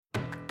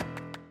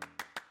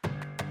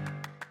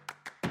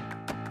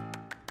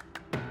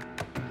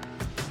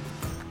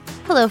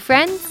Hello,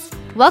 friends.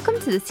 Welcome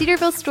to the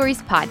Cedarville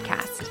Stories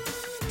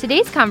podcast.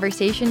 Today's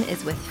conversation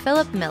is with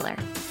Philip Miller,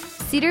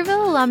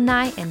 Cedarville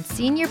alumni and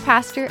senior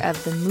pastor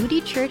of the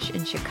Moody Church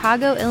in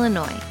Chicago,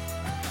 Illinois.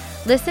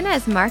 Listen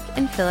as Mark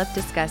and Philip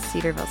discuss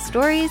Cedarville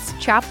stories,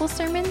 chapel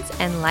sermons,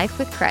 and life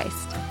with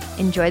Christ.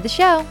 Enjoy the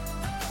show.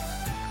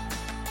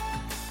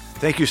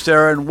 Thank you,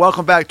 Sarah, and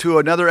welcome back to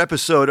another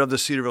episode of the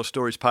Cedarville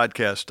Stories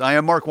podcast. I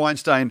am Mark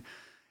Weinstein,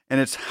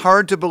 and it's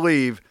hard to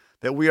believe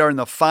that we are in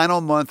the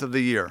final month of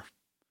the year.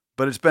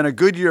 But it's been a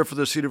good year for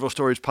the Cedarville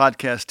Stories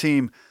podcast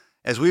team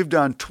as we've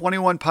done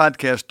 21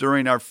 podcasts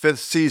during our 5th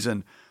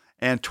season,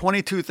 and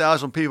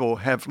 22,000 people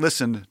have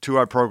listened to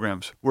our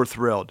programs. We're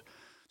thrilled.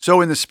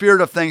 So in the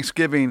spirit of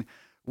Thanksgiving,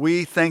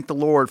 we thank the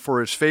Lord for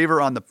his favor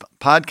on the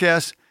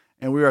podcast,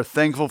 and we are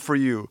thankful for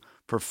you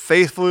for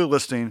faithfully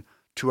listening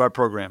to our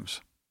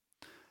programs.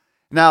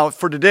 Now,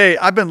 for today,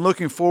 I've been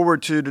looking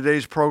forward to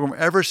today's program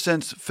ever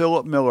since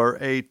Philip Miller,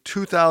 a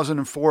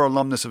 2004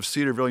 alumnus of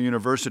Cedarville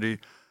University,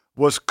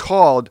 was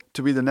called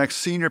to be the next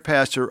senior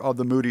pastor of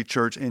the Moody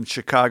Church in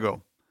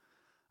Chicago.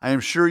 I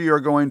am sure you are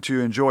going to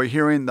enjoy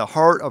hearing the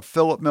heart of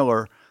Philip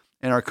Miller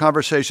in our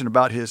conversation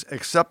about his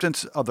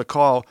acceptance of the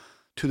call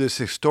to this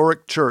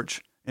historic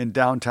church in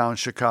downtown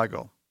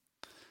Chicago.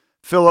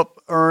 Philip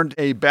earned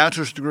a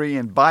bachelor's degree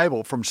in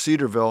Bible from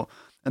Cedarville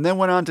and then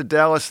went on to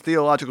Dallas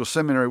Theological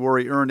Seminary, where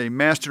he earned a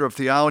Master of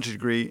Theology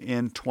degree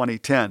in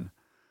 2010.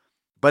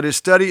 But his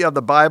study of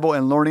the Bible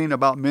and learning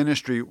about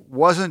ministry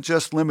wasn't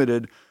just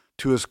limited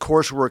to his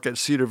coursework at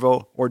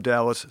Cedarville or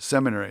Dallas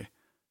Seminary,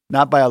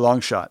 not by a long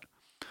shot.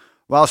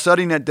 While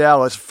studying at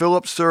Dallas,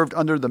 Philip served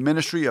under the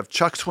ministry of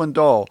Chuck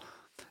Swindoll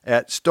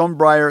at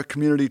Stonebriar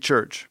Community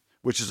Church,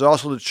 which is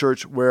also the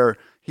church where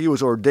he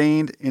was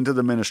ordained into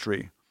the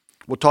ministry.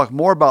 We'll talk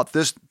more about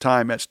this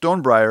time at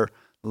Stonebriar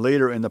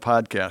later in the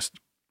podcast.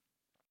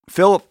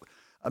 Philip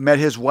met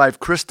his wife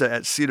Krista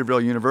at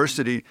Cedarville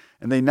University,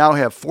 and they now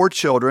have 4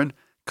 children: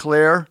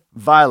 Claire,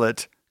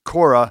 Violet,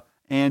 Cora,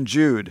 and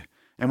Jude.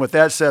 And with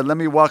that said, let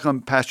me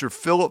welcome Pastor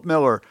Philip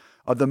Miller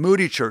of the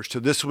Moody Church to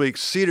this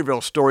week's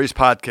Cedarville Stories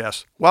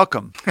podcast.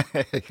 Welcome.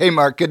 Hey,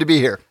 Mark. Good to be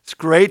here. It's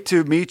great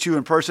to meet you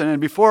in person. And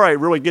before I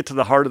really get to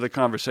the heart of the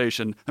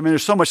conversation, I mean,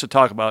 there's so much to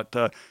talk about.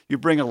 You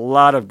bring a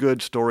lot of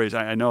good stories,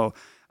 I know.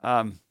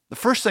 The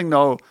first thing,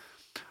 though,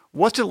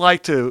 what's it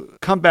like to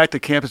come back to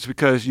campus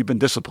because you've been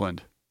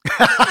disciplined?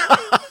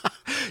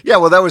 Yeah,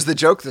 well, that was the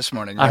joke this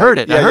morning. Right? I heard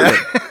it.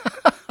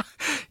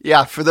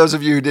 Yeah, for those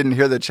of you who didn't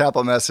hear the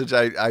chapel message,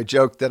 I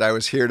joked that I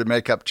was here to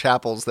make up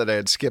chapels that I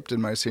had skipped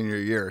in my senior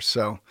year.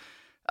 So,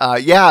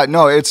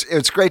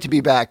 it's great to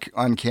be back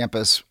on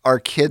campus. Our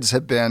kids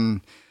have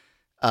been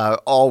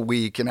all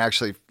week, and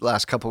actually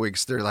last couple of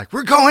weeks, they're like,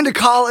 "We're going to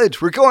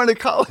college. We're going to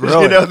college."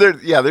 Really? You know,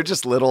 they're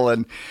just little,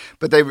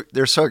 but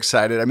they're so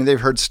excited. I mean, they've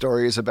heard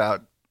stories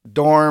about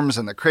dorms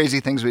and the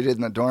crazy things we did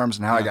in the dorms,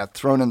 and how I got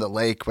thrown in the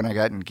lake when I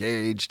got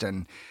engaged,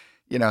 and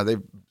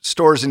they've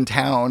stores in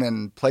town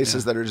and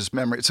places that are just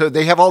memory. So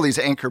they have all these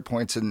anchor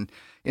points in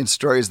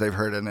stories they've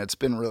heard, and it's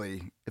been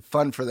really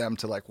fun for them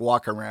to like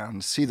walk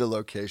around, see the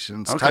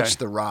locations, touch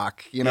the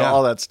rock,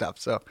 all that stuff.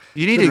 So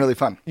it's been really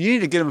fun. You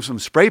need to get them some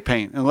spray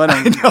paint and let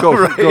them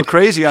go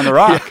crazy on the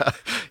rock.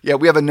 Yeah,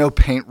 we have a no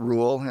paint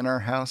rule in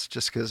our house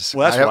just because.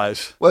 Well, that's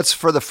wise. Well, it's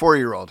for the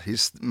 4-year-old.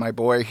 He's my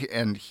boy,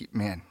 and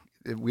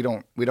we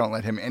don't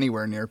let him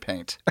anywhere near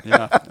paint.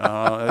 Yeah,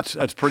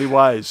 that's pretty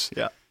wise.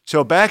 Yeah.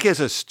 So back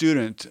as a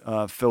student,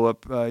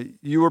 Philip,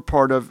 you were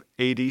part of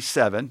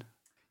AD7.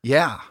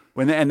 Yeah.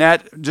 And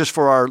that, just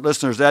for our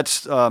listeners,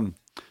 that's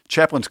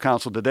Chaplain's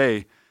Council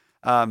today.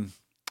 At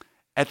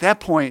that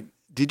point,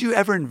 did you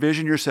ever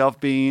envision yourself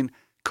being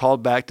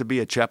called back to be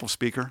a chapel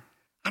speaker?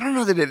 I don't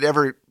know that it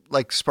ever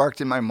sparked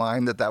in my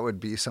mind that would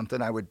be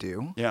something I would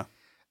do. Yeah.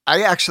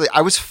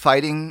 I was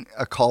fighting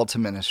a call to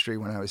ministry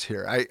when I was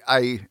here.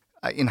 I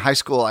in high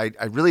school, I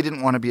really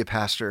didn't want to be a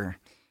pastor,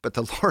 but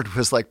the Lord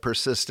was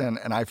persistent,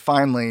 and I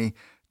finally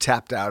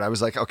tapped out. I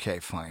was like, okay,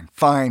 fine.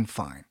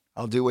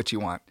 I'll do what you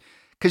want.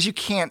 Because you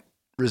can't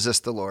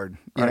resist the Lord,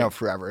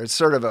 forever. It's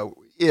sort of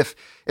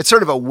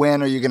a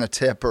when are you going to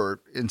tip,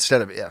 or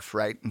instead of if,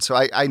 right? And so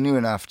I knew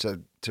enough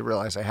to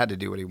realize I had to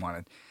do what he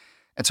wanted.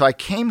 And so I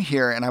came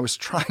here, and I was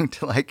trying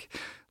to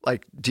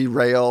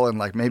derail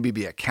and maybe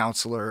be a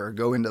counselor or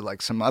go into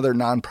some other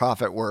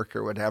nonprofit work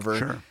or whatever.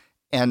 Sure.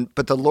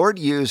 But the Lord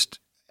used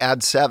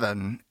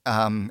AD7,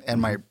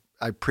 and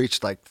I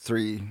preached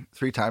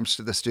 3 times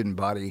to the student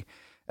body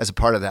as a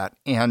part of that,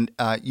 and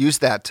used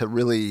that to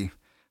really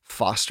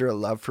foster a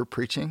love for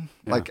preaching.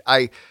 Yeah.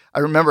 I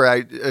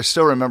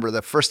still remember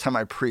the first time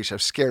I preached. I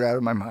was scared out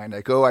of my mind.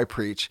 I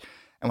preach,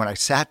 and when I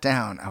sat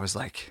down, I was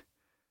like,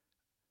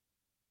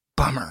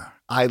 bummer.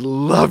 I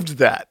loved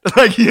that.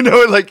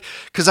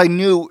 Because I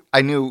knew,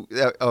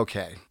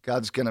 okay,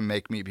 God's going to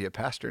make me be a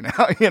pastor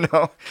now,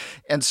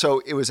 And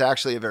so it was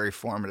actually a very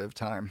formative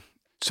time.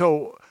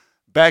 So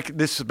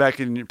this is back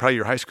in probably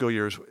your high school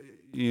years.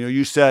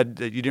 You said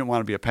that you didn't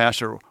want to be a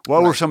pastor.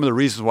 What were some of the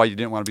reasons why you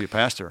didn't want to be a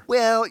pastor?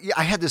 Well,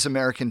 I had this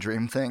American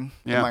dream thing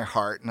in my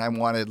heart, and I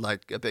wanted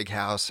a big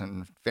house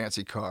and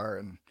fancy car,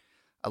 and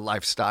a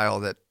lifestyle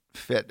that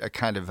fit a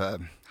kind of a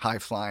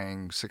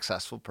high-flying,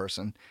 successful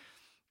person.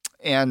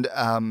 And,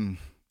 and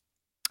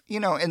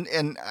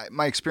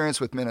my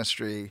experience with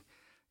ministry,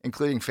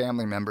 including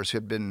family members who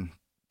had been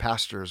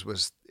pastors,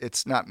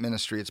 it's not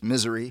ministry, it's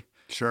misery.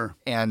 Sure.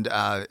 And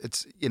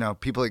it's,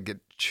 people that get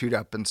chewed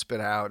up and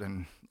spit out,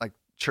 and like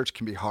church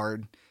can be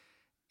hard.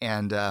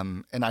 And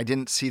I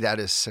didn't see that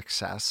as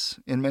success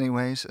in many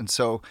ways. And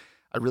so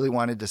I really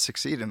wanted to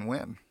succeed and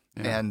win.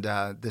 Yeah.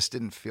 And this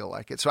didn't feel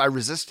like it. So I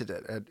resisted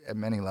it at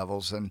many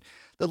levels. And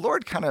the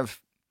Lord kind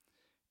of,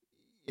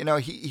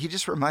 he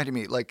just reminded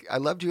me, like, I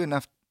loved you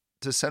enough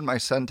to send my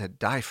son to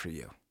die for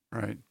you.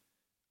 Right.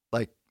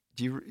 Like,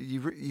 do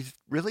you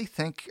really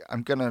think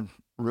I'm going to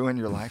ruin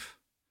your life?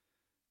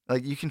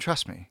 Like, you can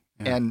trust me.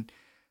 Yeah. And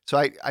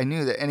so I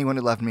knew that anyone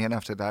who loved me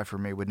enough to die for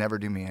me would never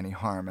do me any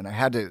harm. And I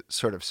had to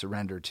sort of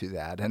surrender to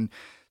that. And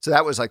so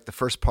that was like the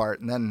first part.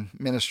 And then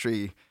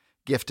ministry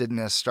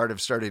giftedness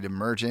started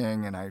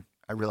emerging. And I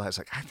realized,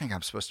 like, I think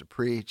I'm supposed to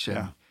preach.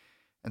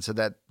 And so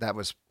that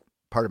was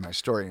part of my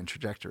story and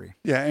trajectory.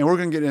 Yeah, and we're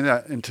going to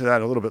get into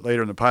that a little bit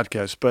later in the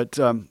podcast. But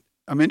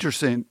I'm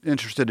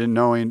interested in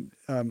knowing,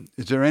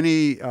 is there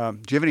any, do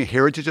you have any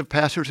heritage of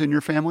pastors in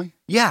your family?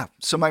 Yeah.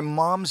 So my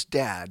mom's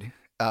dad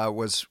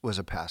was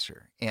a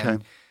pastor.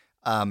 And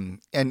okay.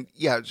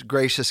 It's a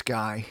gracious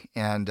guy,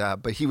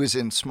 but he was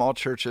in small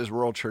churches,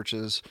 rural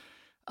churches,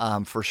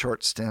 for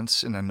short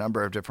stints in a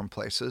number of different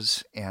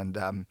places, and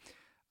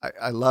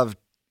I loved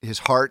his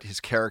heart, his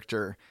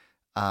character,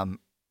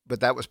 but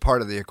that was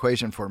part of the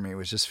equation for me.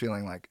 Was just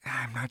feeling like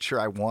I'm not sure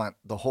I want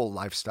the whole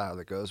lifestyle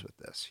that goes with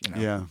this.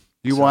 Yeah,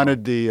 you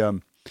wanted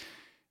the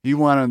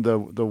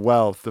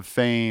wealth, the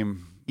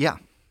fame. Yeah,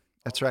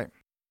 that's right.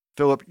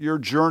 Philip, your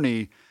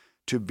journey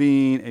to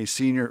being the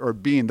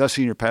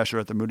senior pastor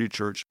at the Moody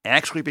Church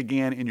actually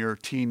began in your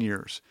teen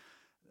years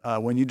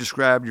when you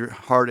described your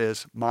heart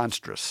as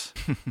monstrous.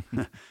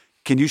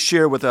 Can you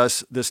share with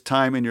us this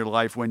time in your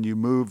life when you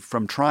moved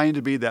from trying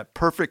to be that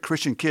perfect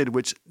Christian kid,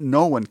 which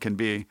no one can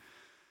be,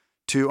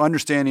 to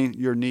understanding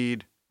your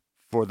need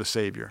for the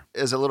Savior?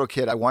 As a little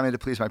kid, I wanted to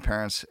please my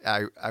parents.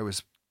 I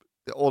was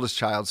the oldest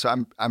child,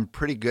 so I'm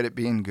pretty good at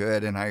being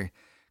good, and I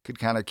could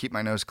kind of keep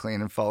my nose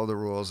clean and follow the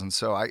rules. And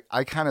so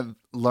I kind of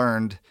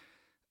learned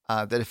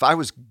that if I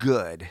was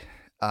good,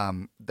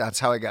 that's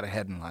how I got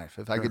ahead in life.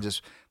 If I could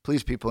just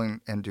please people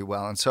and do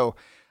well. And so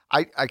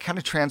I kind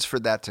of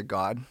transferred that to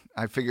God.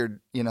 I figured,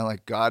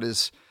 like God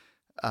is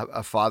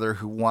a father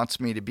who wants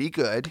me to be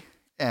good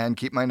and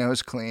keep my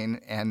nose clean.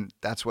 And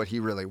that's what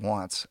he really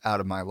wants out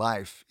of my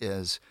life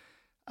is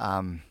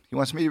he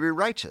wants me to be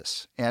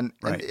righteous. And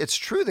it's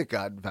true that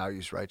God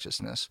values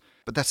righteousness,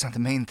 but that's not the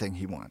main thing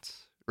he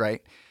wants,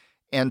 right?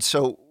 And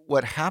so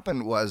what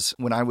happened was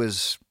when I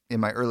was in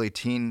my early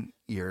teen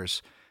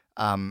years,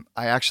 I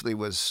actually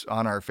was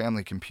on our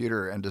family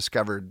computer and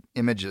discovered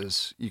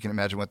images, you can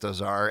imagine what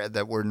those are,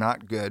 that were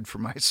not good for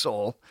my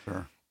soul.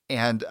 Sure.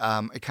 And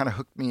it kind of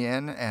hooked me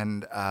in,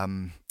 and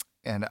I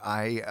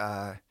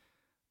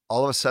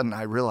all of a sudden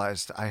I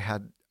realized I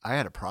had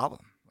a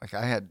problem. Like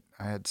I had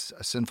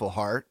a sinful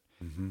heart.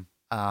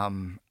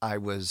 Mm-hmm. I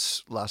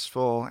was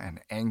lustful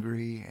and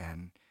angry,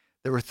 and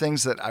there were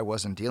things that I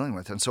wasn't dealing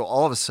with. And so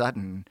all of a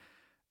sudden,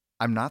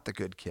 I'm not the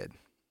good kid.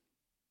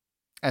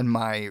 And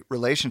my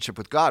relationship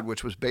with God,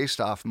 which was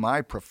based off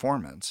my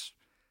performance,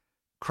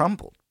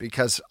 crumbled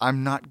because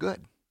I'm not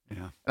good.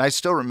 Yeah. And I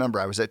still remember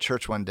I was at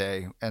church one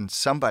day and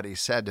somebody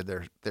said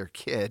to their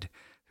kid,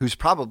 who's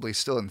probably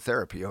still in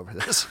therapy over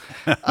this,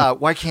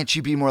 why can't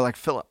you be more like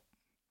Philip?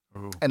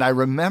 Ooh. And I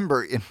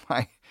remember in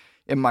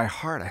my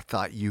heart, I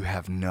thought, you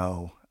have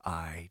no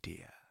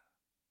idea.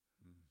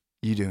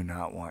 You do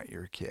not want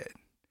your kid.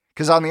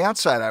 Because on the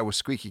outside, I was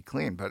squeaky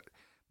clean, but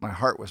my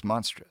heart was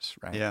monstrous,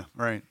 right? Yeah,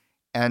 right.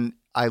 And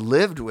I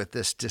lived with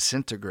this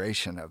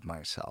disintegration of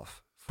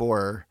myself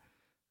for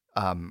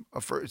a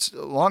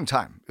long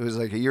time. It was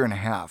like a year and a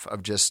half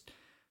of just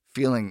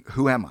feeling,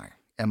 who am I?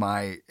 Am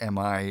I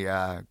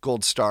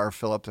gold star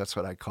Philip? That's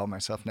what I call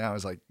myself now.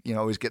 Is like,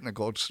 always getting the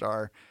gold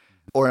star.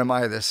 Or am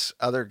I this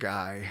other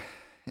guy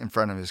in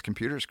front of his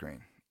computer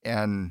screen?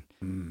 And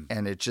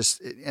it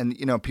just,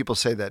 people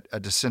say that a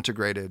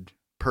disintegrated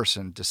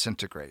person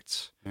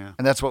disintegrates. Yeah.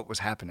 And that's what was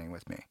happening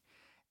with me.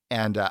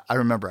 And I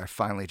remember I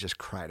finally just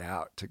cried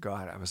out to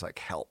God. I was like,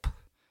 help,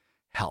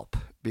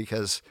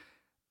 because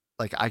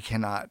like I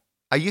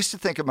used to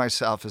think of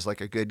myself as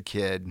like a good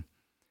kid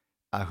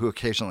who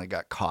occasionally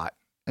got caught.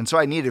 And so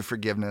I needed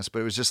forgiveness, but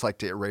it was just like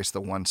to erase the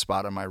one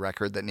spot on my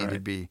record that needed to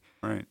be,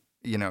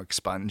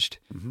 expunged.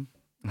 Mm-hmm.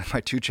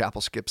 My 2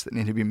 chapel skips that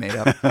needed to be made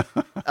up.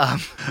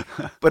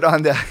 But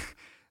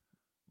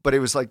it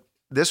was like,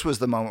 this was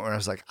the moment where I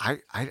was like, I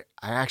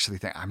actually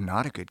think I'm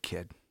not a good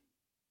kid.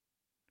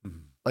 Mm-hmm.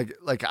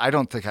 Like I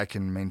don't think I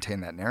can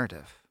maintain that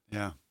narrative.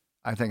 Yeah.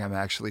 I think I'm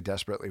actually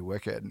desperately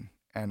wicked,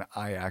 and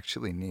I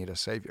actually need a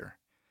savior,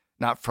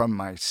 not from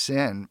my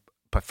sin,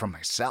 but from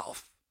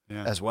myself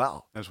as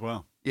well.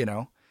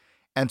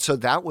 And so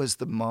that was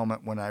the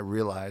moment when I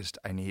realized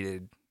I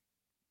needed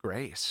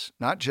grace,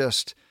 not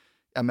just,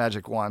 a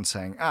magic wand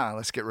saying,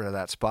 let's get rid of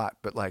that spot,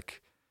 but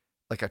like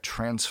a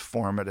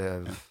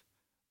transformative,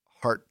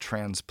 heart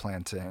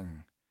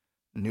transplanting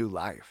new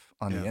life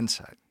on the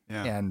inside.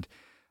 Yeah. And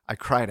I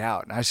cried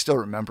out, and I still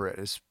remember it.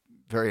 It's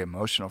very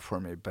emotional for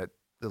me, but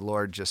the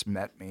Lord just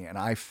met me, and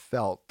I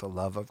felt the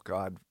love of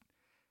God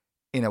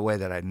in a way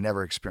that I'd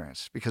never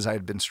experienced, because I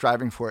had been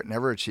striving for it,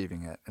 never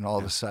achieving it. And all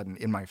of a sudden,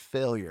 in my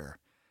failure,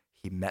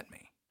 he met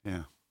me.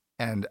 Yeah.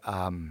 And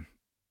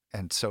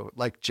so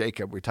like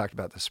Jacob, we talked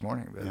about this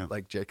morning, but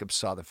like Jacob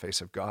saw the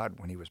face of God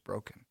when he was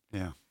broken.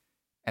 Yeah.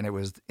 And it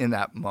was in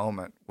that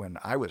moment when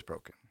I was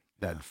broken,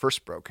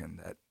 first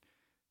broken,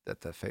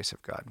 that the face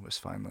of God was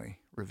finally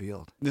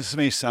revealed. This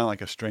may sound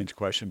like a strange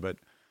question, but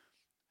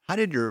how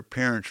did your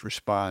parents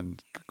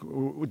respond?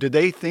 Did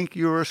they think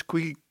you were a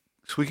squeaky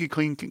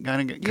clean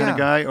kind of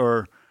guy,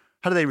 or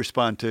how did they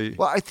respond to you?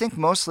 Well, I think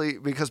mostly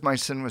because my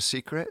sin was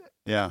secret.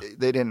 Yeah.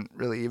 They didn't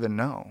really even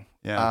know.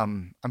 Yeah.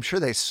 I'm sure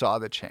they saw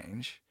the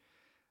change.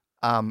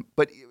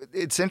 But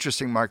it's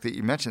interesting, Mark, that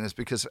you mentioned this,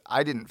 because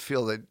I didn't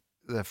feel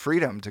the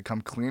freedom to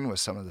come clean with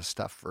some of this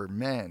stuff for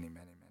many,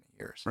 many, many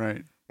years.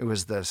 Right. It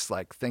was this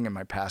like thing in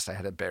my past I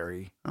had to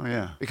bury. Oh,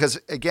 yeah.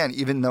 Because again,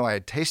 even though I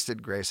had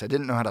tasted grace, I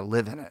didn't know how to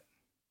live in it.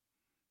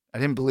 I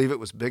didn't believe it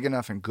was big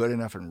enough and good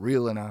enough and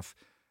real enough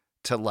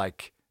to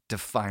like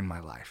define my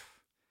life.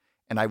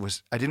 And I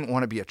didn't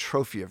want to be a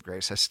trophy of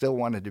grace. I still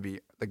wanted to be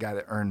the guy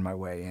that earned my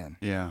way in.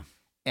 Yeah.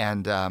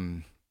 And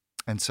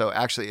so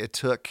actually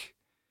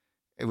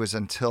it was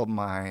until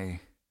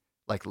my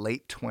like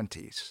late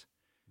 20s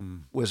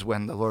was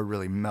when the Lord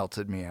really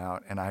melted me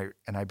out, and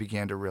I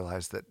began to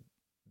realize that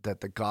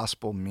the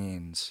gospel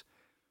means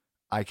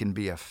I can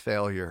be a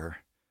failure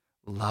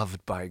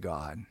loved by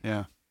God.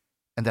 Yeah.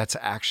 And that's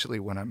actually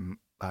when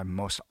I'm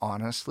most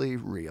honestly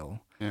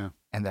real. Yeah.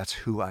 And that's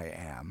who I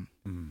am.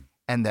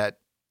 And that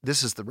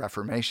this is the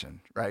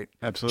Reformation, right?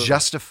 Absolutely.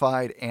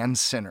 Justified and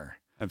sinner.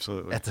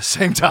 Absolutely. At the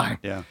same time.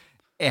 Yeah.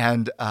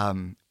 And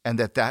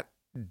that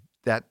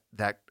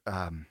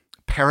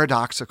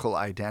paradoxical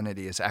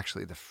identity is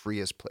actually the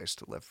freest place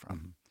to live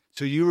from.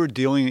 So you were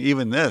dealing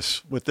even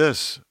with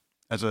this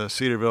as a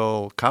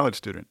Cedarville college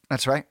student.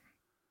 That's right.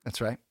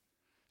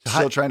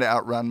 Still trying to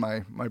outrun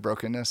my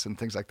brokenness and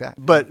things like that.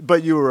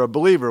 But you were a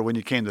believer when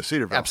you came to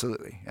Cedarville.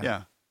 Absolutely.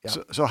 Yeah.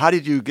 So how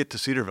did you get to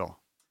Cedarville?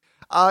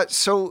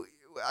 So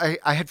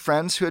I had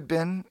friends who had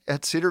been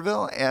at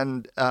Cedarville,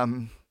 and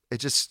it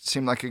just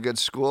seemed like a good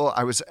school.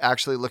 I was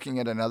actually looking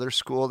at another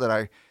school that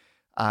I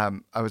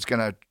was going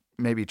to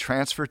maybe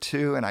transfer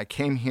to, and I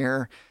came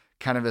here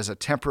kind of as a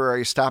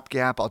temporary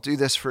stopgap. I'll do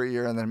this for a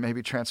year and then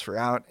maybe transfer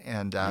out,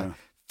 and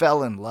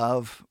fell in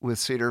love with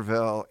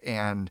Cedarville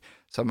and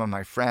some of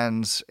my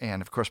friends.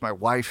 And of course, my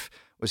wife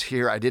was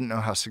here. I didn't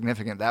know how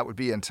significant that would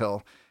be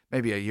until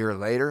maybe a year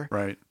later.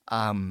 Right.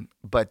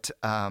 But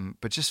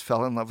just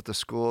fell in love with the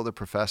school, the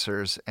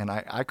professors, and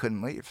I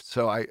couldn't leave.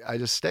 So I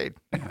just stayed.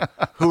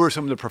 Who were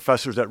some of the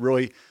professors that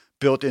really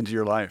built into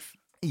your life?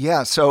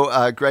 Yeah.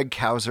 So Greg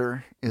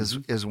Kauser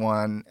is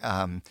one,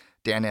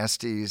 Dan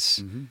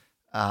Estes,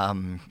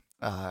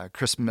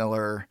 Chris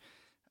Miller,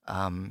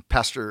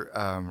 Pastor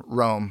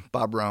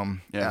Bob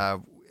Rome,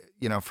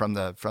 from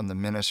the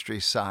ministry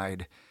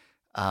side.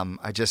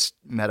 I just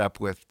met up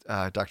with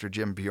Dr.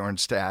 Jim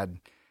Bjornstad.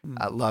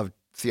 I loved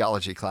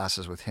theology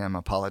classes with him,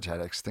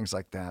 apologetics, things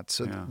like that.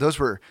 So those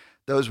were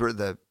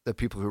the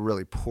people who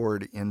really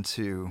poured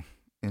into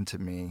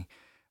me.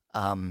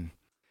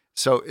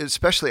 So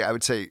especially, I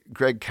would say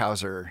Greg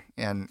Kauser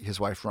and his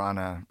wife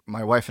Rana.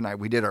 My wife and I,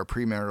 we did our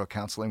premarital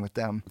counseling with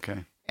them.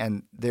 Okay.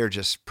 And they're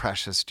just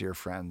precious, dear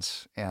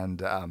friends,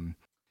 and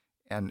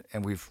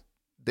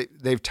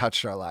they've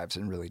touched our lives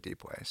in really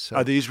deep ways. So,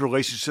 are these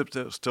relationships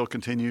that still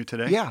continue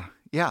today?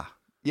 Yeah.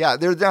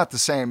 They're not the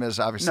same as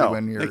obviously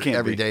when you're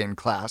every day in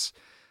class.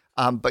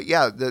 But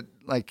yeah,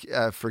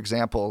 for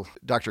example,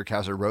 Dr.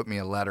 Kauser wrote me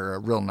a letter, a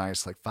real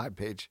nice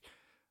 5-page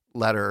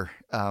letter,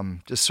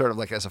 just sort of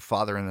like as a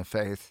father in the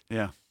faith.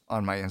 Yeah.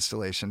 On my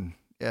installation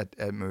at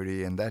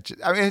Moody, and that's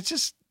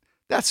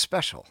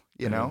special,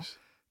 you know.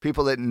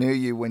 People that knew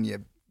you when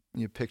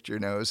you picked your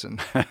nose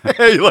and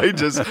you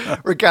just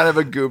were kind of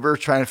a goober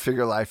trying to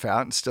figure life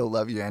out and still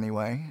love you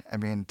anyway. I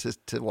mean,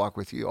 to walk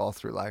with you all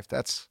through life,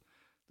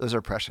 those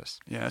are precious.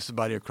 Yeah, it's the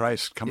body of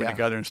Christ coming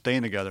together and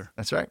staying together.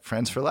 That's right.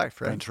 Friends for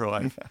life, right? Friends for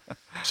life.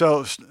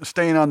 So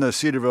staying on the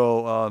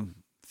Cedarville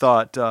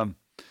thought,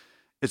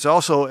 it's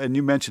also, and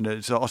you mentioned it,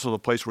 it's also the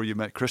place where you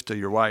met Krista,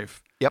 your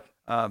wife. Yep.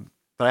 But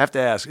I have to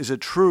ask, is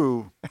it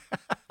true,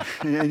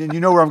 and you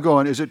know where I'm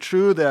going, is it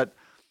true that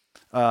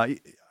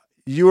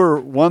you were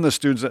one of the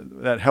students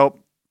that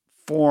helped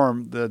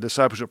form the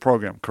discipleship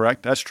program,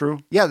 correct? That's true?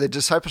 Yeah, the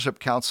Discipleship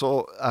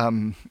Council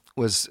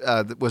was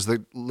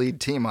the lead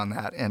team on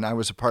that, and I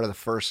was a part of the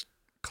first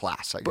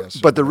class, I guess.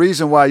 But the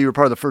reason why you were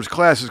part of the first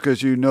class is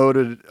because you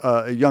noted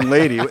a young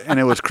lady, and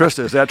it was Krista.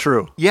 Is that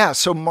true? Yeah,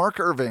 so Mark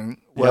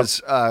Irving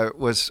was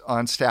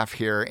on staff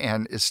here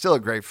and is still a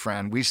great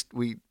friend. We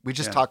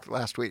just talked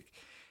last week.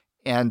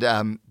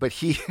 And but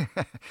he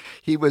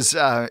he was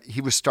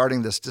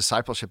starting this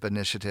discipleship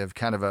initiative,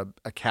 kind of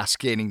a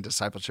cascading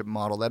discipleship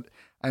model that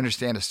I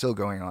understand is still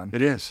going on.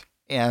 It is.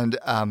 And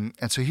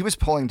so he was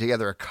pulling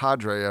together a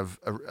cadre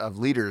of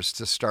leaders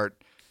to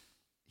start.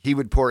 He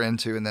would pour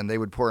into, and then they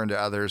would pour into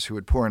others who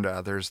would pour into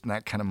others, and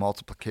that kind of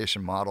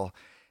multiplication model.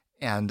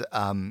 And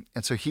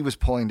so he was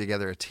pulling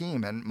together a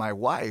team, and my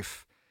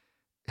wife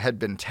had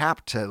been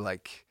tapped to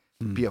like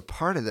be a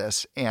part of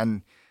this,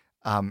 and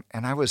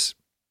I was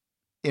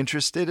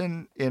interested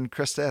in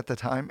Krista at the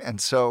time,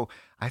 and so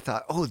I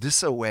thought, oh, this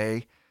is a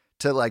way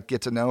to like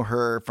get to know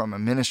her from a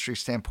ministry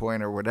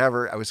standpoint or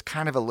whatever. I was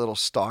kind of a little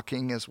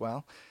stalking as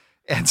well.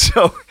 And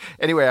so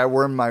anyway, I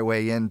wormed my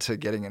way into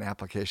getting an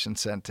application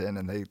sent in,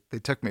 and they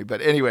took me. But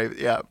anyway,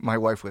 yeah, my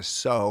wife was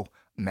so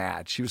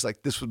mad. She was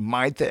like, this was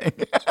my thing.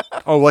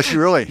 Oh, was she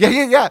really?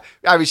 Yeah.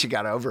 I mean, she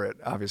got over it,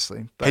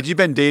 obviously. But, had you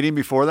been dating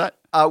before that?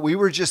 we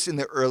were just in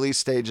the early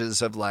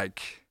stages of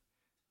like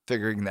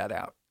figuring that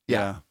out.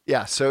 Yeah.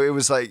 Yeah. So it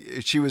was like,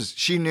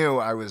 she knew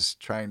I was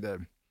trying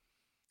to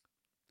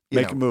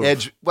make a move.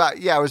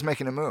 I was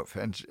making a move,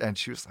 and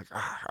she was like,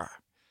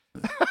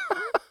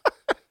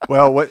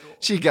 Well, what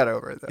she got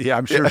over it though. Yeah,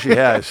 I'm sure she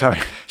has. I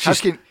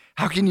mean,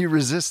 how can you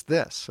resist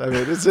this? I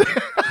mean, is it?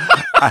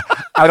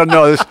 I don't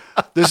know.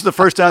 This is the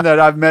first time that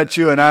I've met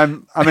you, and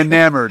I'm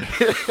enamored.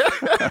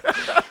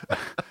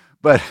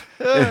 But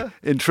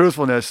in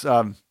truthfulness,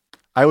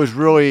 I was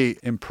really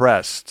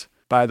impressed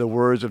by the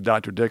words of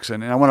Dr.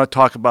 Dixon, and I want to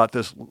talk about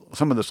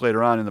some of this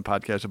later on in the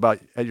podcast about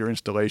at your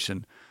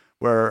installation,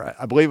 where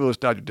I believe it was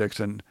Dr.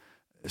 Dixon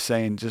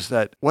saying just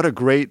that what a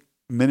great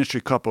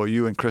ministry couple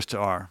you and Krista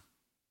are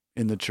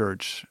in the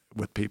church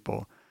with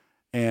people,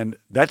 and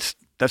that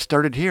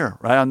started here,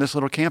 right on this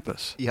little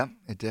campus. Yeah,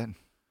 it did.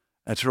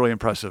 That's really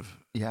impressive.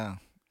 Yeah,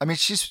 I mean,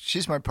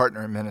 she's my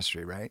partner in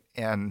ministry, right?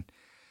 And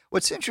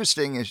what's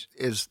interesting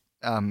is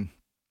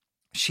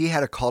she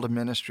had a call to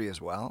ministry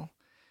as well,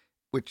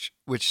 which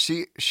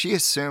she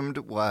assumed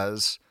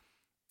was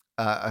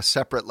a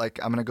separate, like,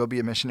 I'm going to go be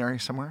a missionary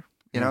somewhere,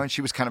 you know, and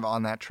she was kind of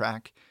on that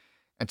track.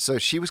 And so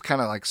she was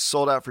kind of like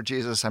sold out for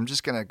Jesus. I'm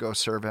just going to go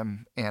serve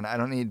him, and I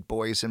don't need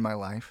boys in my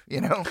life, you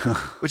know,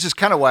 which is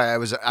kind of why I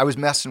was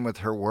messing with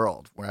her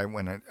world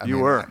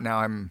now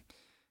I'm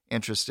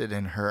interested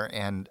in her.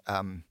 And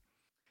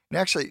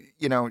actually,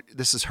 you know,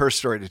 this is her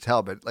story to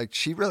tell, but like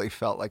she really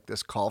felt like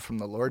this call from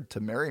the Lord to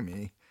marry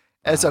me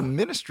as a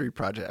ministry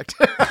project.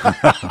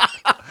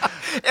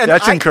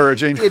 That's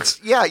encouraging.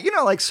 You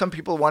know, like some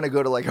people want to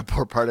go to like a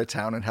poor part of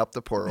town and help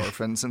the poor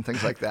orphans and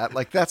things like that.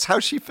 Like that's how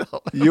she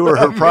felt. You were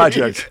her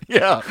project.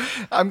 Yeah.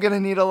 I'm going to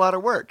need a lot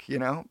of work, you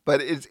know,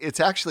 but it's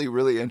actually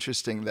really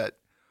interesting that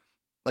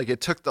like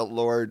it took the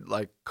Lord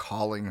like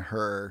calling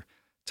her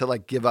to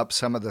like give up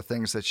some of the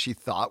things that she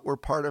thought were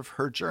part of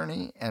her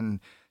journey and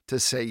to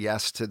say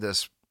yes to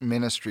this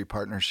ministry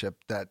partnership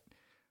that,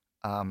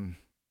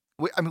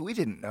 we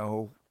didn't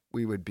know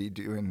we would be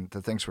doing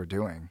the things we're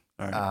doing.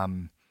 Right.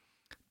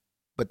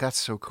 But that's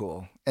so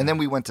cool. And then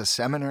we went to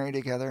seminary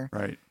together.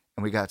 Right.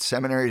 And we got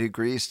seminary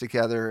degrees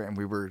together. And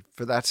we were,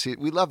 for that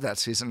we loved that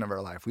season of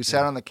our life. We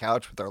sat on the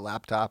couch with our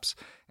laptops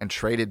and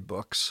traded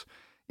books,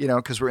 you know,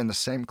 because we're in the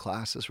same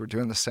classes. We're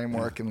doing the same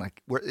work. And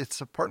like,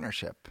 it's a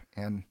partnership.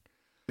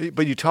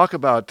 But you talk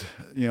about,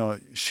 you know,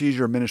 she's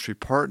your ministry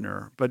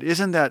partner. But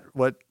isn't that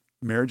what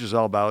marriage is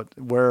all about?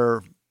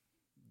 Where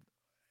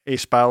a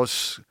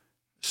spouse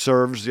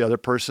serves the other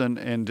person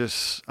and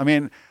just, I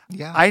mean,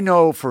 I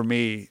know for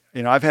me,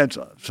 you know, I've had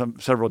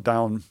several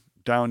down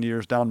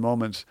years, down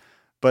moments,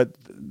 but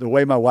the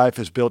way my wife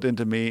has built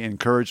into me,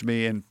 encouraged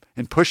me, and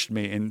pushed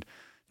me and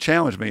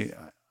challenged me,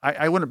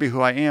 I wouldn't be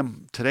who I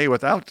am today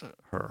without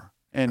her.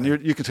 And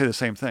you can say the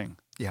same thing.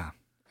 Yeah,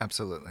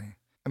 absolutely.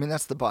 I mean,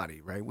 that's the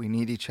body, right? We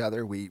need each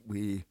other.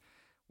 We're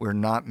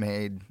not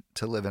made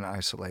to live in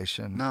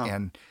isolation. No.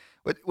 And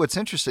what's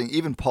interesting,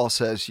 even Paul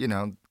says, you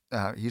know,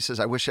 he says,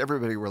 I wish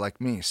everybody were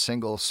like me,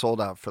 single, sold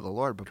out for the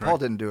Lord. But Paul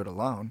didn't do it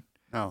alone.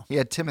 No. He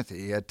had Timothy.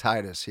 He had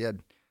Titus. He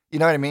had, you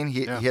know what I mean?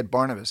 He had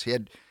Barnabas. He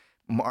had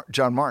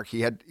John Mark.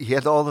 He had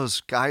all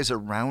those guys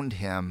around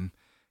him.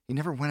 He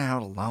never went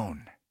out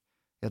alone.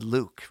 He had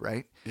Luke,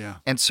 right? Yeah.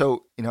 And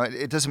so, you know,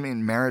 it doesn't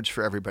mean marriage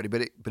for everybody,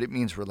 but it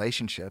means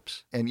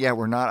relationships. And yeah,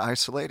 we're not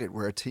isolated.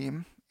 We're a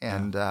team.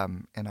 And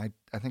I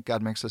think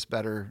God makes us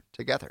better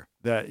together.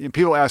 That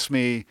people ask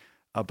me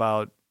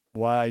about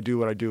why I do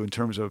what I do in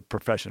terms of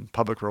profession,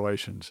 public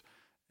relations.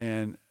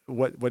 And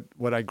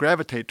what I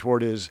gravitate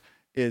toward is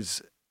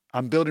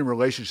I'm building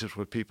relationships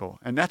with people.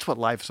 And that's what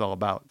life is all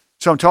about.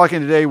 So I'm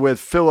talking today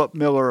with Philip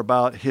Miller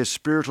about his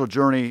spiritual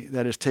journey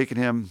that has taken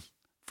him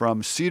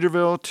from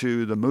Cedarville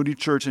to the Moody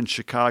Church in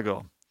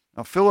Chicago.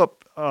 Now,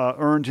 Philip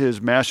earned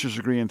his master's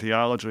degree in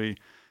theology,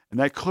 and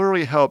that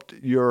clearly helped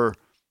your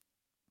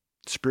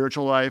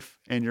spiritual life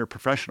and your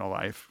professional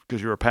life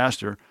because you're a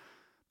pastor.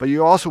 But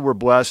you also were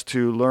blessed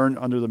to learn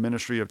under the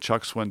ministry of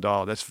Chuck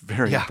Swindoll. That's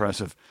very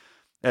impressive.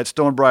 At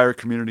Stonebriar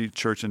Community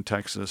Church in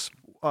Texas.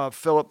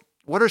 Philip,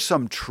 what are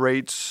some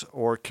traits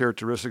or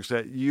characteristics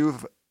that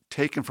you've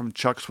taken from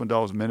Chuck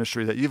Swindoll's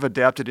ministry that you've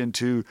adapted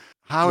into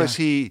How has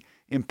he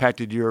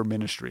impacted your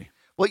ministry?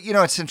 Well,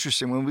 it's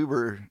interesting.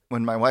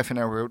 When my wife and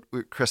I were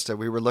with Krista,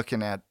 we were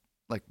looking at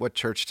like what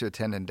church to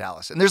attend in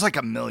Dallas, and there's like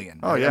a million.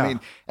 Oh, right? yeah. I mean,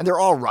 and they're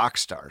all rock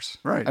stars,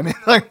 Right. I mean,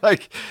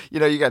 like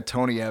you got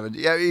Tony Evans,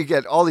 you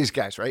get all these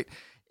guys, right?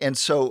 And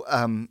so,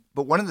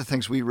 but one of the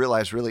things we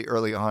realized really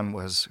early on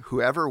was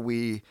whoever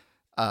we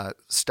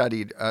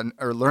studied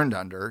or learned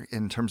under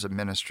in terms of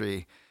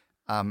ministry.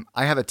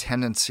 I have a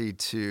tendency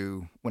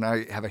to, when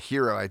I have a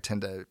hero, I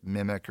tend to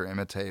mimic or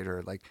imitate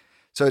or like.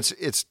 So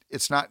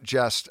it's not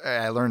just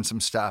I learned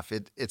some stuff.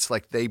 It's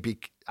like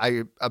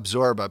I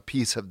absorb a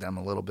piece of them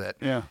a little bit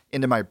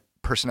into my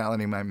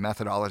personality, my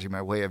methodology,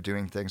 my way of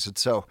doing things. And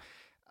so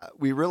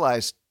we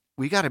realized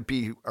we got to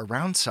be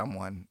around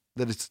someone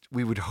that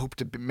we would hope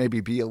to maybe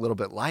be a little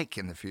bit like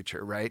in the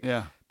future, right?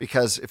 Yeah.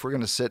 Because if we're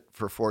going to sit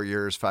for 4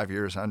 years, 5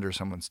 years under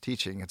someone's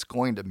teaching, it's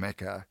going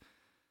to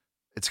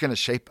it's going to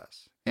shape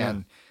us.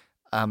 Yeah.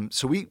 And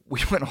so we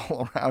went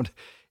all around.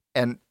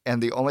 And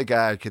the only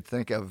guy I could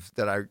think of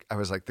that I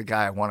was like, the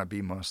guy I want to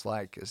be most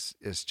like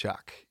is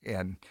Chuck.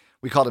 And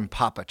we called him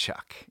Papa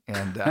Chuck.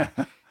 And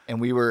and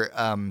we were,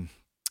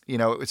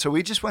 so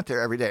we just went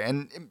there every day.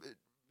 And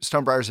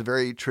Stonebriar is a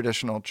very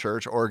traditional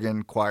church,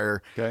 organ,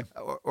 choir,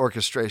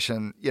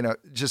 orchestration,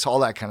 just all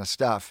that kind of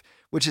stuff,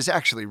 which is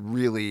actually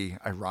really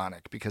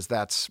ironic because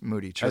that's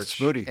Moody Church. That's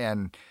Moody.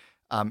 And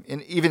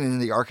even in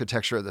the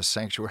architecture of the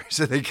sanctuary,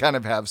 so they kind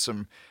of have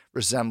some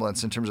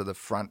resemblance in terms of the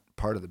front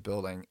part of the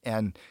building.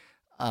 And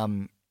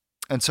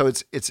so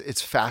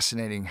it's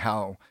fascinating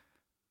how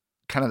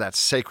kind of that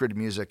sacred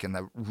music and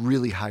the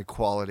really high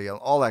quality,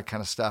 all that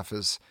kind of stuff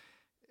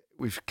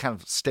we've kind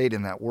of stayed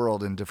in that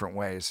world in different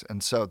ways.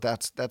 And so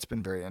that's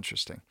been very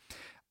interesting.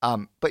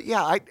 But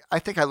yeah, I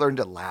think I learned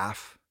to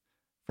laugh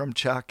from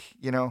Chuck.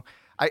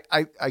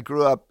 I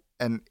grew up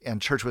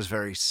and church was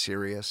very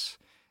serious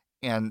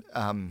and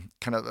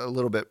kind of a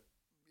little bit,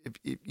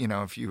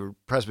 if you were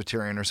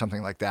Presbyterian or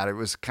something like that, it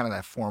was kind of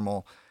that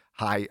formal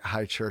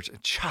high church.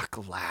 And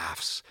Chuck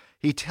laughs.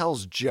 He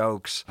tells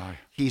jokes. Oh.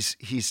 He's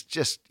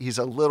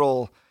a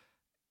little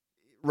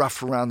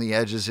rough around the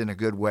edges in a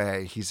good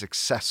way. He's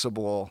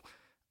accessible.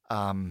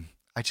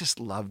 I just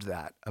loved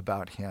that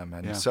about him.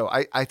 And so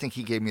I think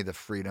he gave me the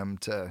freedom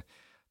to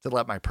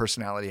let my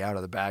personality out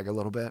of the bag a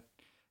little bit.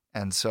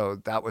 And so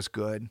that was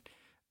good.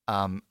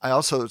 I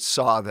also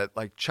saw that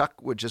like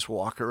Chuck would just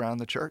walk around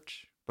the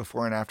church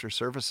before and after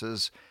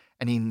services,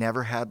 and he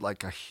never had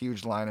like a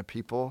huge line of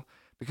people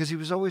because he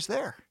was always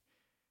there.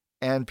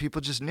 And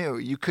people just knew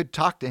you could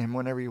talk to him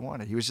whenever you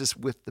wanted. He was just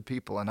with the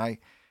people. And I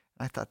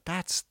thought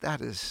that's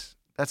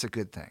a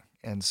good thing.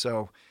 And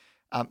so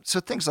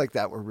things like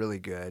that were really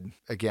good.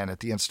 Again,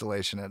 at the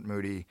installation at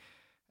Moody,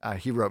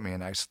 he wrote me a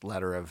nice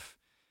letter of,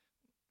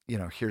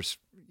 here's,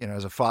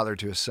 as a father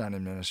to a son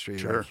in ministry,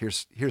 Sure. like,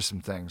 here's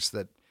some things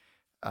that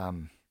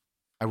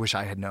I wish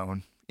I had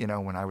known,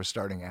 when I was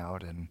starting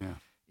out and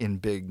in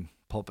big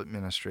pulpit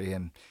ministry.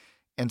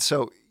 And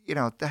so,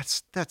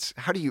 that's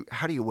how do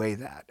you weigh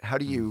that? How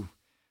do you,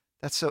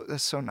 that's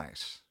so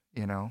nice,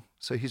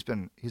 So he's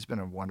been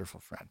a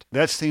wonderful friend.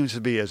 That seems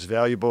to be as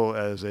valuable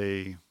as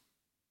a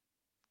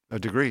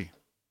degree.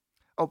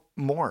 Oh,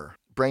 more.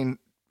 Brain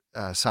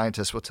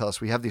scientists will tell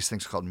us we have these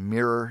things called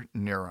mirror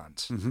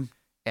neurons. Mm-hmm.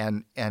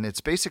 And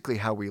it's basically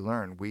how we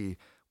learn.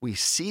 We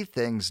see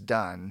things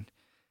done,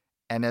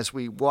 and as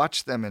we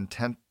watch them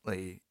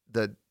intently,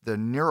 the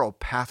neural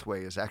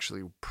pathway is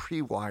actually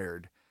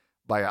pre-wired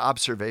by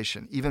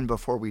observation even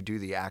before we do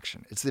the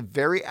action. It's the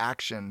very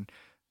action,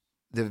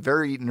 the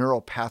very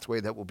neural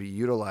pathway that will be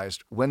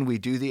utilized when we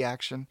do the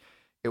action.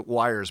 It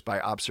wires by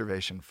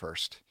observation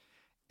first.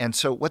 And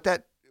so what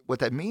that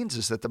means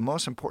is that the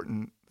most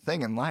important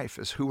thing in life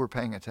is who we're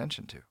paying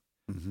attention to,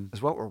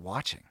 is what we're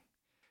watching.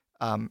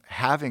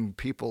 Having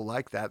people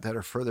like that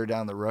are further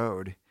down the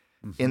road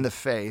in the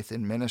faith,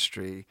 in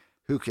ministry,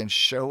 who can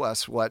show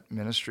us what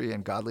ministry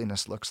and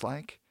godliness looks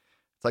like.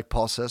 It's like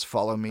Paul says,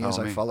 follow me as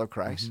I follow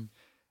Christ.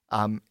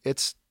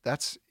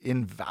 That's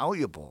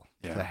invaluable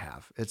to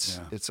have.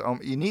 It's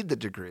you need the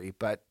degree,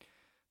 but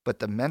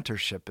the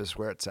mentorship is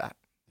where it's at.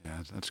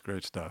 Yeah, that's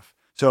great stuff.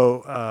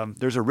 So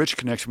there's a rich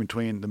connection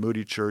between the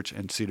Moody Church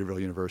and Cedarville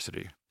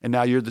University. And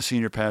now you're the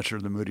senior pastor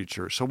of the Moody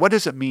Church. So what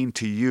does it mean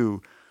to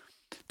you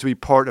to be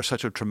part of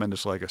such a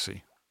tremendous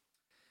legacy?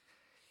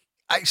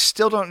 I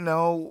still don't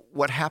know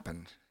what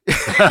happened. You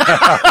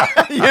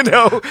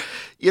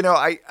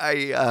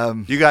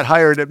got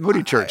hired at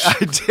Moody Church.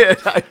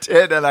 I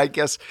did. And I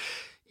guess,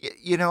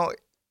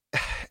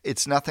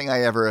 it's nothing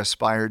I ever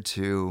aspired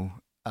to.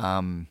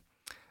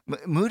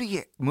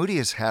 Moody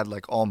has had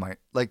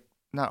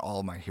not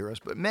all my heroes,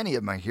 but many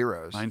of my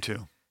heroes. Mine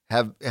too.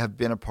 Have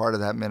been a part of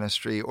that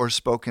ministry or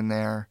spoken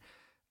there,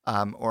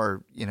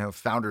 or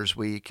Founders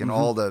Week and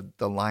all the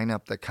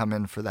lineup that come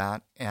in for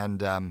that.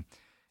 And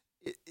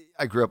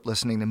I grew up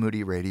listening to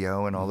Moody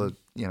Radio and all the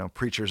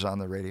preachers on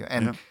the radio,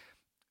 and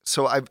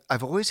so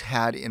I've always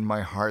had in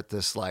my heart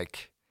this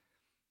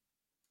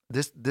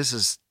this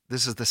is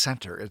the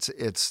center.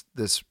 It's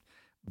this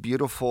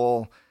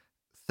beautiful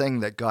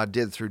thing that God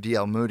did through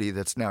D.L. Moody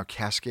that's now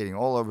cascading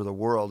all over the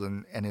world,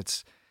 and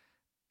it's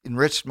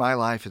enriched my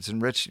life. It's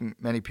enriched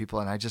many people,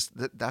 and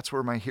that's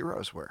where my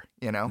heroes were,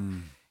 you know?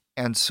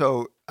 And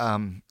so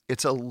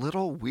it's a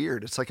little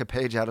weird. It's like a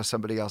page out of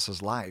somebody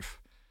else's life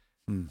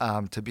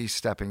to be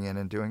stepping in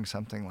and doing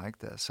something like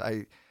this.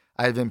 I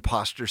have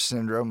imposter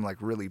syndrome, like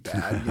really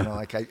bad, you know,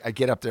 like I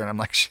get up there and I'm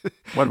like,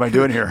 what am I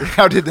doing here?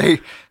 How did they,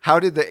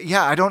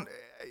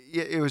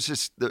 it was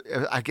just,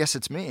 I guess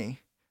it's me.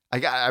 I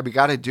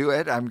got to do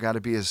it. I've got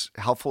to be as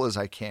helpful as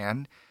I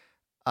can.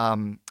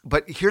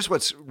 But here's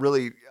what's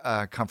really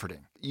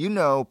comforting. You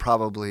know,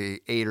 probably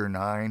 8 or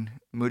 9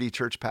 Moody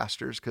Church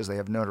pastors because they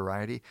have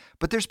notoriety,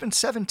 but there's been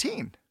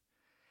 17.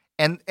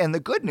 And the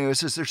good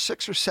news is there's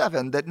 6 or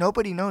 7 that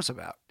nobody knows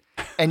about.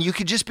 And you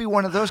could just be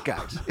one of those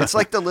guys. It's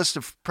like the list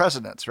of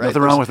presidents, right?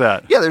 Nothing wrong with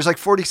that. Yeah, there's like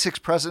 46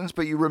 presidents,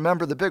 but you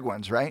remember the big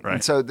ones, right? Right.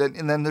 And so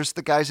then there's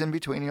the guys in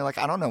between. You're like,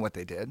 I don't know what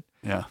they did.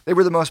 Yeah. They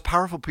were the most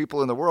powerful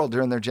people in the world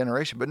during their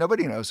generation, but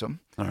nobody knows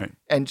them. All right.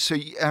 And so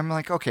I'm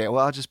like, okay,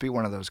 well, I'll just be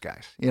one of those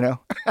guys, you know?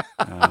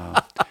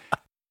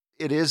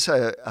 It is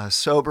a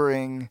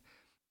sobering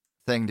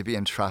thing to be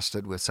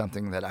entrusted with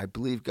something that I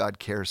believe God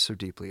cares so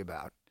deeply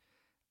about.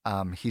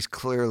 He's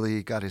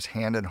clearly got his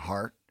hand and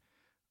heart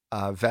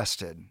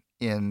vested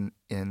in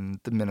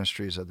the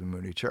ministries of the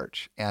Moody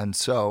Church. And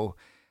so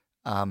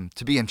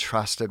to be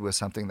entrusted with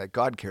something that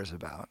God cares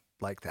about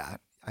like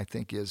that, I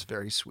think is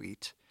very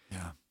sweet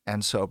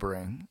and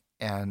sobering.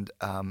 And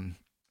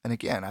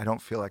again, I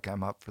don't feel like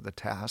I'm up for the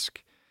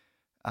task,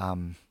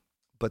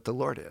 but the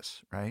Lord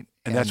is, right?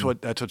 And that's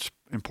what's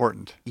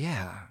important.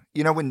 Yeah.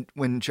 You know,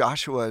 when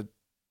Joshua,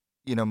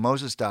 you know,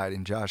 Moses died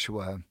and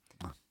Joshua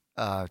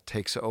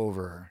takes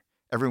over,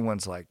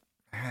 everyone's like,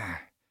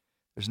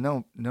 there's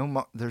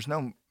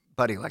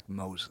nobody like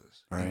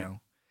Moses, right? You know?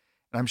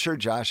 And I'm sure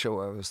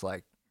Joshua was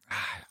like,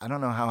 I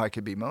don't know how I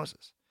could be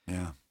Moses.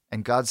 Yeah.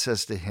 And God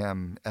says to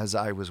him, as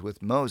I was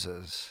with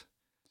Moses,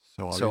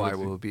 so I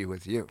will be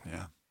with you.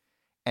 Yeah.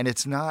 And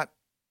it's not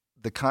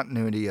the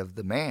continuity of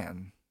the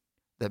man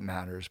that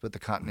matters, but the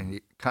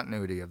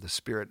continuity of the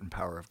spirit and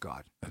power of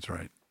God. That's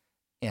right.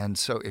 And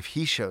so if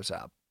he shows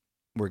up,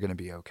 we're going to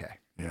be okay.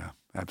 Yeah,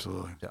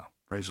 absolutely. So.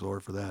 Praise the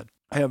Lord for that.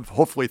 I have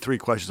hopefully 3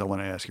 questions I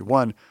want to ask you.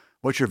 One,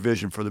 what's your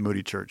vision for the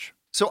Moody Church?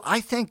 So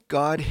I think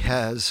God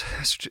has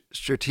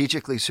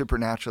strategically,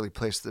 supernaturally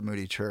placed the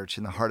Moody Church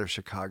in the heart of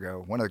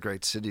Chicago, one of the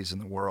great cities in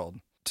the world,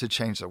 to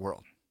change the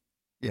world.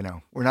 You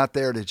know, we're not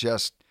there to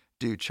just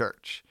do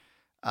church.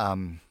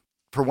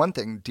 For one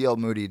thing, D.L.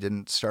 Moody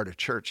didn't start a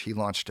church. He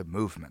launched a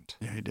movement.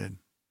 Yeah, he did.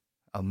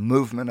 A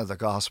movement of the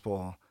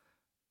gospel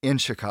in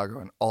Chicago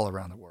and all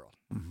around the world.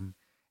 Mm-hmm.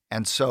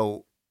 And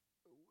so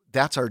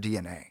that's our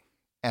DNA.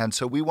 And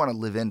so we want to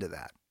live into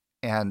that.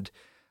 And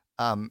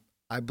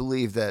I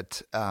believe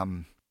that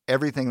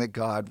everything that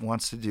God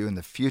wants to do in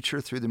the future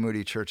through the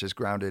Moody Church is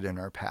grounded in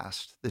our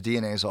past. The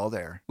DNA is all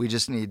there. We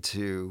just need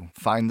to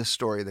find the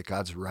story that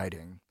God's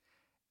writing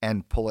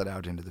and pull it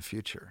out into the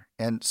future.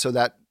 And so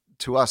that,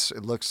 to us,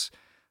 it looks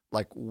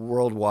like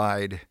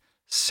worldwide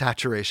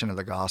saturation of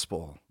the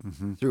gospel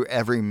through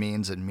every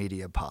means and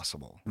media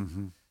possible.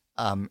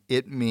 Mm-hmm.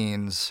 It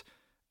means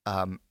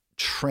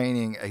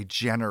training a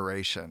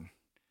generation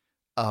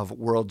of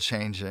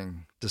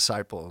world-changing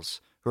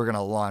disciples who are going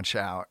to launch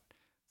out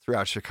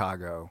throughout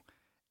Chicago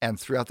and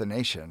throughout the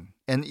nation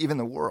and even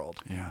the world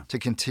to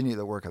continue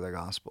the work of the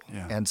gospel.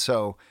 Yeah. And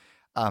so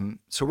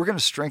we're going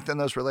to strengthen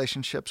those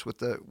relationships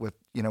with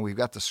we've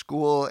got the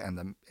school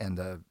and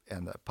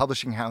the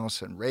publishing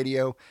house and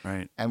radio,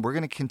 right? And we're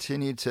going to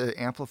continue to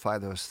amplify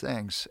those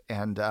things.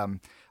 And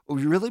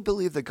we really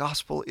believe the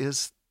gospel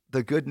is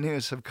the good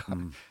news of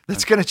God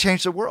that's going to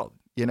change the world.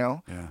 You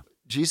know,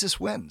 Jesus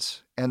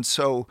wins, and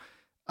so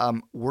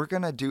we're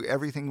going to do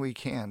everything we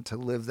can to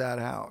live that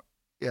out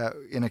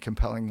in a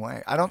compelling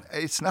way.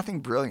 It's nothing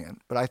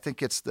brilliant, but I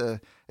think it's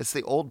the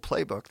old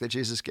playbook that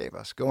Jesus gave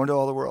us. Go into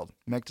all the world,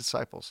 make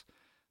disciples,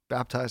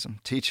 baptize them,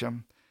 teach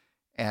them,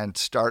 and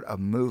start a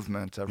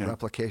movement of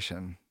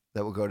replication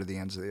that will go to the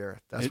ends of the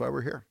earth. That's why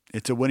we're here.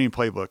 It's a winning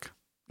playbook.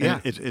 Yeah.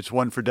 It's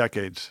one for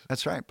decades.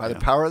 That's right. By the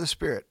power of the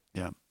Spirit.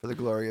 Yeah. For the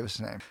glory of his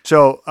name.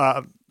 So,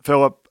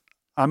 Philip,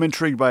 I'm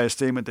intrigued by a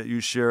statement that you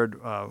shared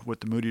with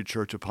the Moody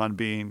Church upon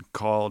being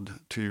called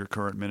to your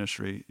current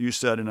ministry. You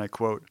said, and I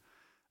quote,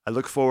 "I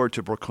look forward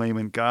to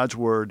proclaiming God's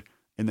word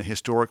in the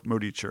historic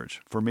Moody Church.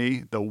 For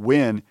me, the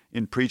win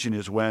in preaching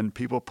is when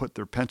people put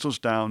their pencils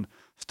down,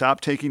 stop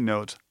taking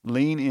notes,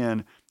 lean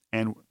in,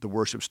 and the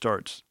worship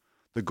starts.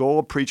 The goal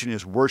of preaching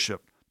is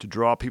worship, to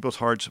draw people's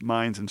hearts,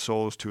 minds, and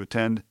souls to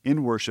attend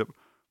in worship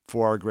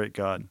for our great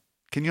God."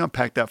 Can you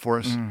unpack that for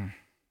us?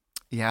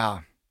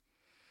 Yeah.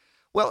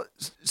 Well,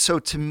 so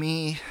to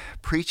me,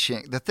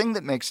 preaching, the thing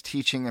that makes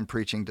teaching and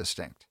preaching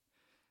distinct,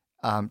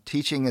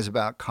 teaching is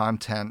about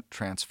content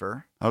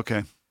transfer.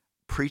 Okay.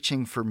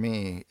 Preaching for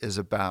me is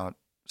about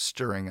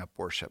stirring up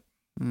worship.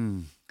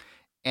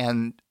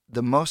 And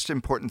the most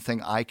important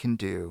thing I can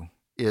do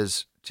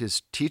is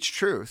just teach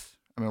truth.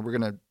 I mean, we're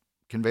going to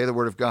convey the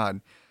word of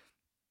God,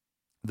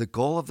 the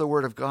goal of the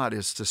Word of God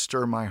is to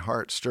stir my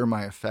heart, stir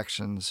my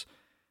affections,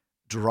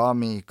 draw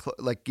me,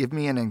 give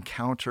me an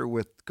encounter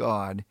with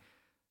God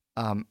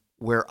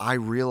where I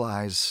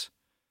realize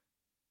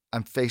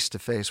I'm face to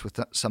face with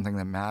something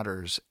that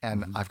matters,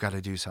 and I've got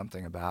to do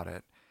something about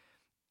it.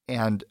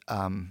 And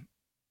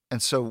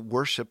so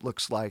worship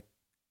looks like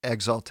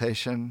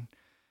exaltation,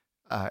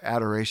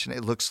 adoration.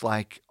 It looks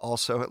like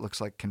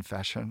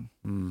confession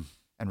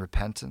and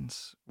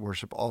repentance.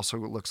 Worship also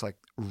looks like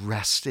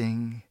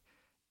resting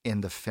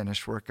in the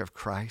finished work of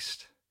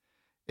Christ.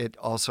 It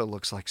also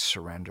looks like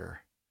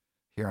surrender.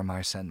 Here am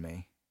I, send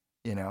me,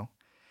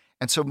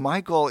 And so my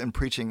goal in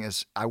preaching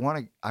is I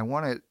want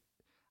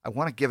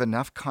to give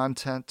enough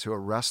content to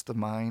arrest the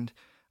mind.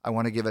 I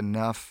want to give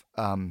enough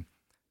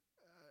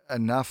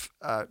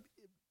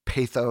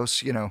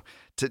pathos,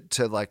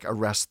 to like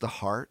arrest the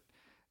heart,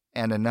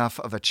 and enough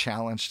of a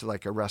challenge to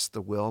like arrest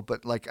the will.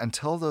 But like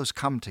until those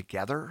come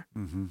together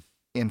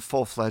in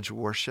full-fledged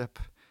worship,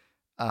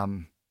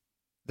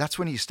 that's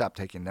when you stop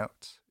taking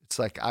notes. It's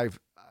like I've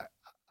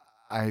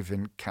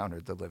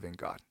encountered the living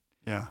God.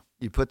 Yeah.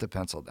 You put the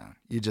pencil down.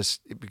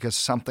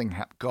 Because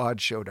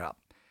God showed up.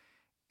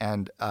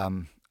 And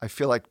I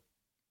feel like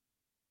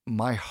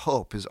my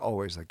hope is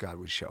always that God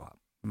would show up.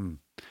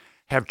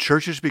 Have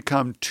churches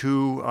become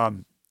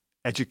too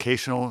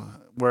educational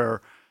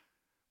where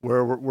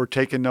we're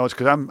taking notes?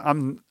 Because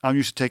I'm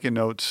used to taking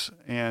notes,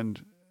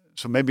 and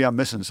so maybe I'm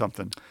missing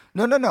something.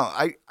 No.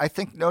 I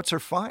think notes are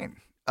fine.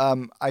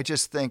 I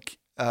just think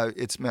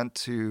it's meant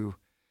to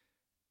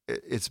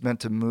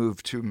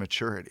move to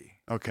maturity.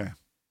 Okay.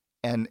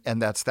 And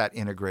that's that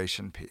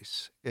integration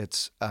piece.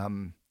 It's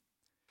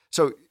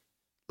so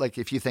like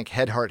if you think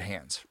head, heart,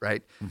 hands,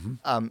 right?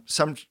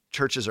 Some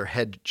churches are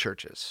head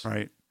churches.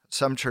 Right.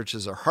 Some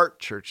churches are heart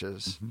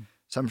churches.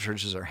 Some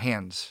churches are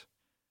hands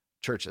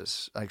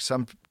churches. Like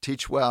some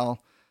teach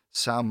well,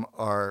 some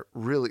are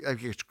really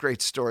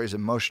great stories,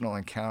 emotional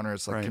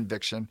encounters, like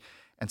conviction,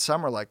 and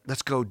some are like,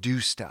 let's go do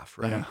stuff,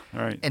 right? Yeah,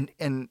 right.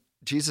 And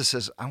Jesus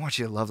says, I want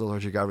you to love the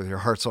Lord your God with your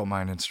heart, soul,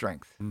 mind, and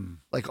strength.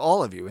 Like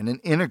all of you in an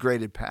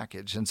integrated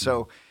package. And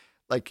so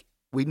like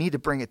we need to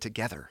bring it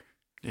together.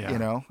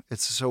 Yeah.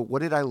 It's so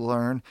what did I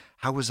learn?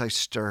 How was I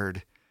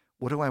stirred?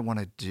 What do I want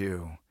to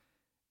do?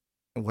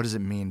 And what does it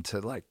mean to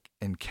like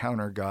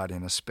encounter God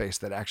in a space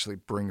that actually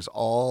brings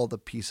all the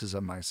pieces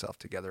of myself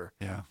together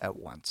at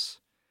once?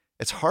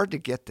 It's hard to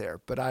get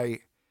there, but I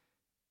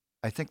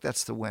think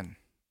that's the win.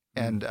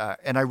 And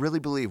I really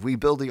believe we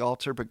build the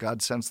altar, but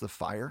God sends the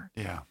fire.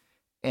 Yeah.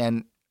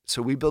 And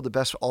so we build the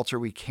best altar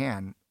we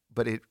can,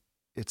 but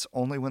it's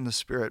only when the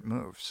Spirit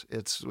moves.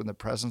 It's when the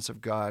presence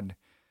of God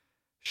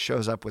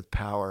shows up with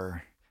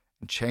power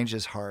and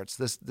changes hearts.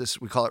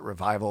 This we call it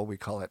revival, we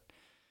call it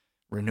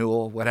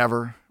renewal,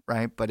 whatever,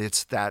 right? But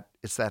it's that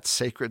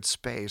sacred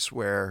space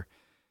where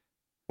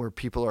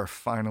people are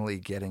finally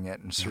getting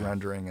it and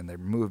surrendering, and they're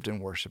moved in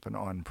worship and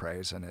awe and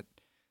praise, and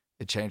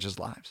it changes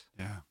lives.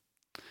 Yeah.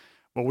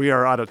 Well, we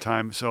are out of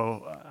time,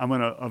 so I'm going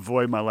to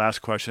avoid my last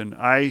question.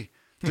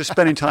 Just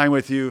spending time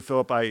with you,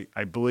 Philip, I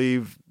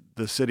believe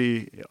the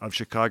city of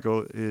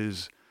Chicago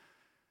is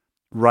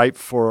ripe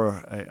for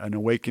an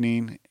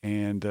awakening,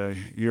 and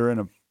you're in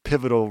a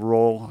pivotal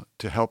role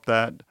to help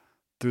that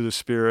through the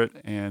Spirit.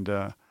 And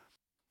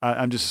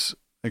I'm just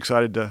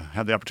excited to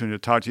have the opportunity to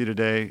talk to you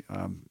today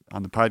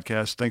on the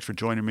podcast. Thanks for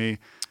joining me,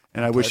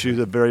 and I wish you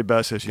the very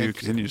best as you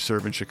continue to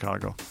serve in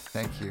Chicago.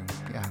 Thank you.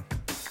 Yeah.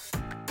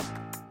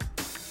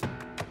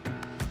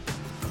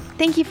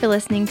 Thank you for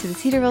listening to the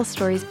Cedarville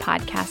Stories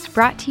podcast,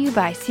 brought to you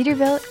by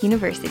Cedarville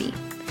University.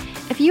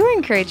 If you were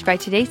encouraged by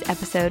today's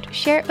episode,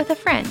 share it with a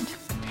friend.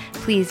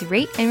 Please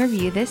rate and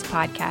review this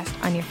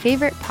podcast on your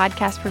favorite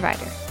podcast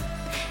provider.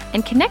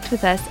 And connect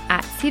with us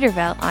at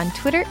Cedarville on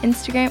Twitter,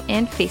 Instagram,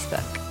 and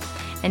Facebook.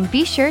 And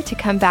be sure to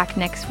come back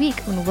next week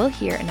when we'll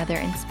hear another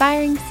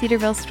inspiring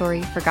Cedarville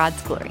story for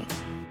God's glory.